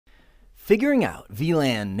Figuring out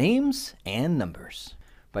VLAN names and numbers.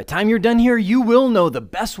 By the time you're done here, you will know the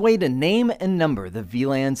best way to name and number the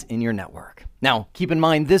VLANs in your network. Now, keep in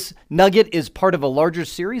mind, this nugget is part of a larger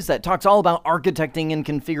series that talks all about architecting and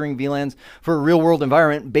configuring VLANs for a real-world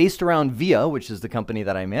environment based around Veeya, which is the company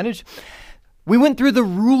that I manage. We went through the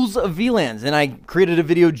rules of VLANs, and I created a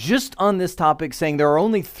video just on this topic saying there are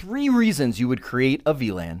only 3 reasons you would create a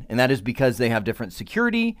VLAN, and that is because they have different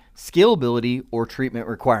security, scalability, or treatment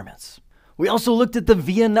requirements. We also looked at the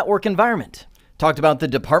Veeya network environment, talked about the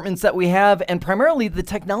departments that we have, and primarily the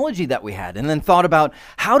technology that we had, and then thought about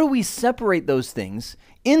how do we separate those things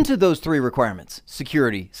into those 3 requirements: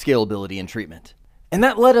 security, scalability, and treatment. And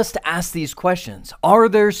that led us to ask these questions. Are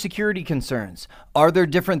there security concerns? Are there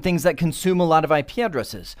different things that consume a lot of IP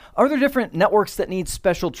addresses? Are there different networks that need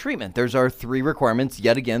special treatment? There's our 3 requirements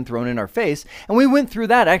yet again thrown in our face. And we went through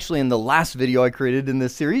that actually in the last video I created in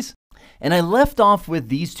this series. And I left off with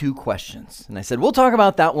these 2 questions. And I said, we'll talk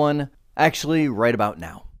about that one actually right about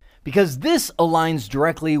now, because this aligns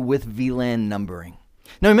directly with VLAN numbering.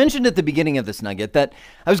 Now, I mentioned at the beginning of this nugget that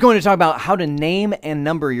I was going to talk about how to name and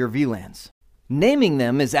number your VLANs. Naming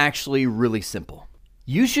them is actually really simple.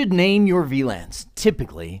 You should name your VLANs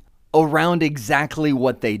typically around exactly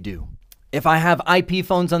what they do. If I have IP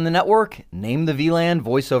phones on the network, name the VLAN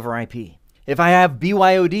voice over IP. If I have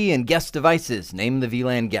BYOD and guest devices, name the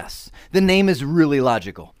VLAN guests. The name is really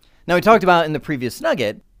logical. Now, we talked about in the previous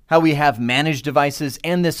nugget how we have managed devices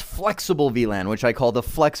and this flexible VLAN, which I call the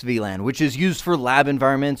Flex VLAN, which is used for lab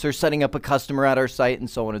environments or setting up a customer at our site and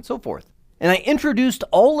so on and so forth. And I introduced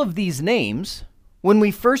all of these names when we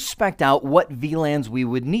first spec'd out what VLANs we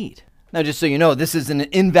would need. Now, just so you know, this is an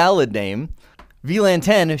invalid name. VLAN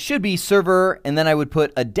 10 should be server, and then I would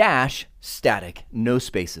put a dash static, no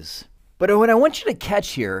spaces. But what I want you to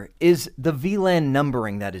catch here is the VLAN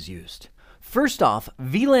numbering that is used. First off,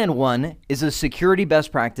 VLAN 1 is a security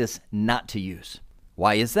best practice not to use.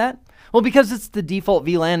 Why is that? Well, because it's the default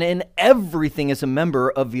VLAN and everything is a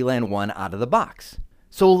member of VLAN 1 out of the box.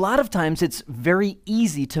 So a lot of times it's very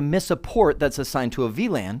easy to miss a port that's assigned to a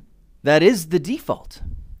VLAN that is the default.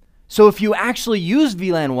 So if you actually use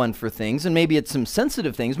VLAN 1 for things, and maybe it's some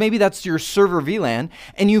sensitive things, maybe that's your server VLAN,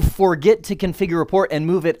 and you forget to configure a port and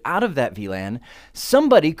move it out of that VLAN,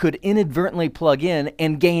 somebody could inadvertently plug in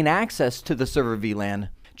and gain access to the server VLAN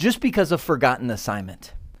just because of forgotten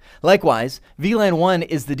assignment. Likewise, VLAN 1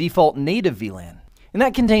 is the default native VLAN, and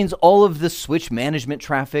that contains all of the switch management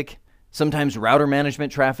traffic, sometimes router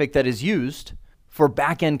management traffic that is used for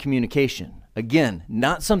back-end communication. Again,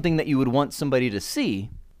 not something that you would want somebody to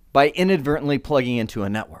see by inadvertently plugging into a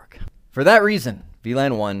network. For that reason,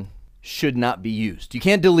 VLAN 1 should not be used. You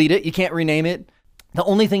can't delete it, you can't rename it. The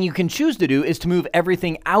only thing you can choose to do is to move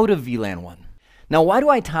everything out of VLAN 1. Now, why do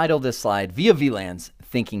I title this slide Veeya VLANs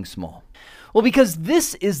Thinking Small? Well, because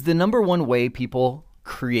this is the #1 way people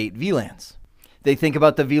create VLANs. They think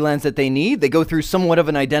about the VLANs that they need, they go through somewhat of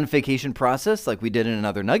an identification process like we did in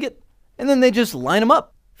another nugget, and then they just line them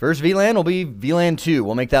up. First VLAN will be VLAN 2,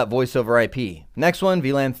 we'll make that voice over IP. Next one,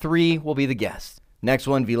 VLAN 3, will be the guest. Next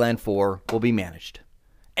one, VLAN 4, will be managed.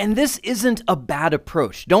 And this isn't a bad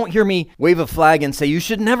approach. Don't hear me wave a flag and say you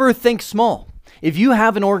should never think small. If you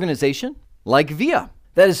have an organization like Veeya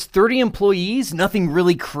that is 30 employees, nothing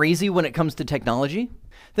really crazy when it comes to technology,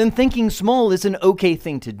 then thinking small is an okay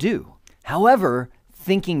thing to do. However,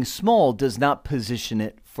 thinking small does not position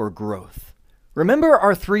it for growth. Remember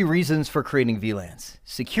our 3 reasons for creating VLANs: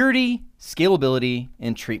 security, scalability,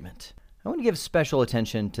 and treatment. I want to give special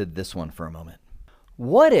attention to this one for a moment.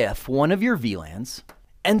 What if one of your VLANs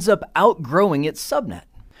ends up outgrowing its subnet?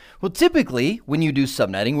 Well, typically, when you do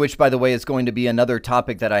subnetting, which by the way is going to be another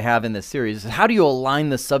topic that I have in this series, is how do you align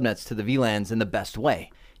the subnets to the VLANs in the best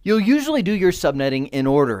way? You'll usually do your subnetting in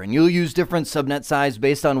order, and you'll use different subnet size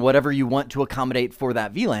based on whatever you want to accommodate for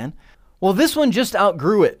that VLAN. Well, this one just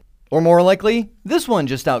outgrew it. Or more likely, this one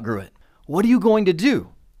just outgrew it. What are you going to do?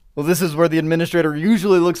 Well, this is where the administrator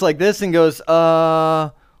usually looks like this and goes,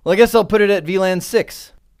 well, I guess I'll put it at VLAN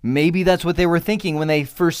 6. Maybe that's what they were thinking when they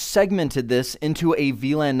first segmented this into a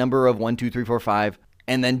VLAN number of 1, 2, 3, 4, 5,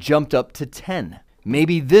 and then jumped up to 10.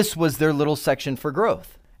 Maybe this was their little section for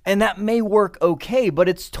growth. And that may work okay, but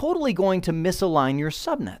it's totally going to misalign your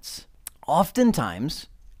subnets. Oftentimes,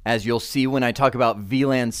 as you'll see when I talk about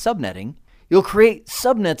VLAN subnetting, you'll create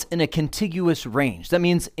subnets in a contiguous range. That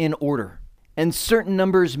means in order. And certain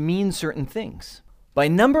numbers mean certain things. By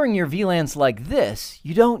numbering your VLANs like this,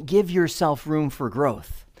 you don't give yourself room for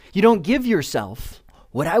growth. You don't give yourself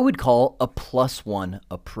what I would call a +1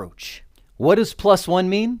 approach. What does +1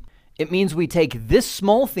 mean? It means we take this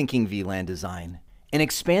small thinking VLAN design and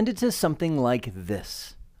expand it to something like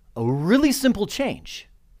this. A really simple change.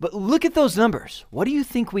 But look at those numbers. What do you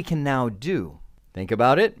think we can now do? Think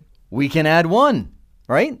about it. We can add 1,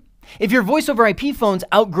 right? If your voice over IP phones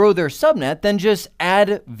outgrow their subnet, then just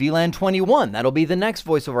add VLAN 21. That'll be the next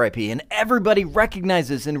voice over IP. And everybody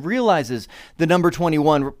recognizes and realizes the number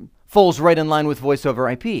 21 falls right in line with voice over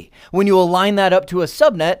IP. When you align that up to a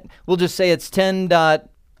subnet, we'll just say it's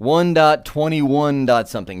 10.1.21.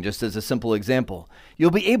 something, just as a simple example.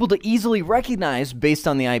 You'll be able to easily recognize, based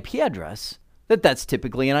on the IP address, that that's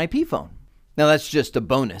typically an IP phone. Now that's just a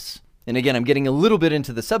bonus. And again, I'm getting a little bit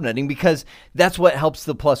into the subnetting because that's what helps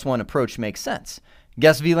the +1 approach make sense.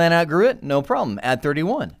 Guess VLAN outgrew it? No problem. Add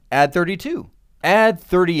 31. Add 32. Add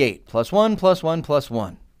 38. +1, +1,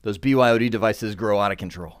 +1. Those BYOD devices grow out of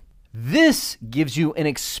control. This gives you an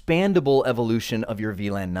expandable evolution of your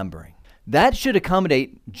VLAN numbering. That should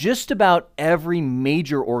accommodate just about every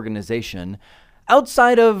major organization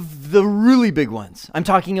outside of the really big ones. I'm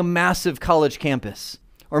talking a massive college campus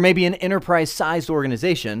or maybe an enterprise-sized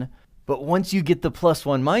organization. But once you get the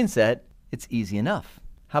 +1 mindset, it's easy enough.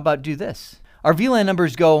 How about do this? Our VLAN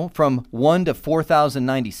numbers go from 1 to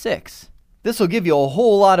 4096. This will give you a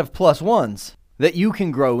whole lot of +1s that you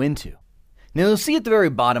can grow into. Now you'll see at the very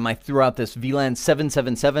bottom I threw out this VLAN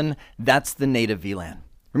 777. That's the native VLAN.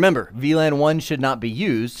 Remember, VLAN 1 should not be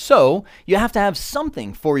used, so you have to have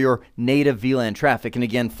something for your native VLAN traffic. And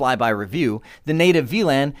again, flyby review, the native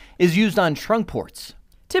VLAN is used on trunk ports.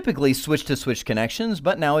 Typically switch-to-switch connections,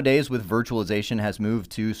 but nowadays with virtualization has moved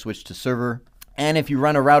to switch-to-server. And if you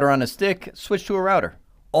run a router on a stick, switch to a router.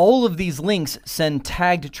 All of these links send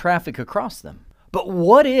tagged traffic across them. But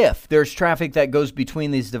what if there's traffic that goes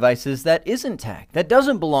between these devices that isn't tagged, that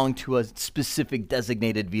doesn't belong to a specific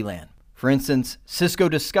designated VLAN? For instance, Cisco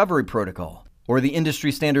Discovery Protocol, or the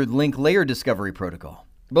industry standard Link Layer Discovery Protocol.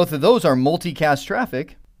 Both of those are multicast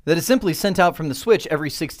traffic that is simply sent out from the switch every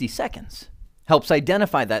 60 seconds. Helps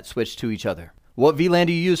identify that switch to each other. What VLAN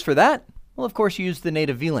do you use for that? Well, of course, you use the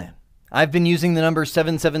native VLAN. I've been using the number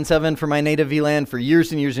 777 for my native VLAN for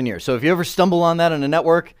years and years and years. So if you ever stumble on that on a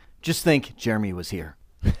network, just think Jeremy was here,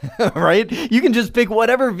 right? You can just pick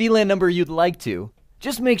whatever VLAN number you'd like to.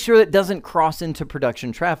 Just make sure it doesn't cross into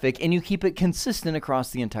production traffic and you keep it consistent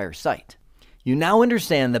across the entire site. You now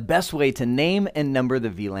understand the best way to name and number the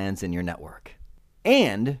VLANs in your network.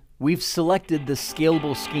 And we've selected the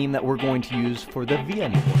scalable scheme that we're going to use for the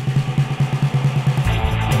Veeya network.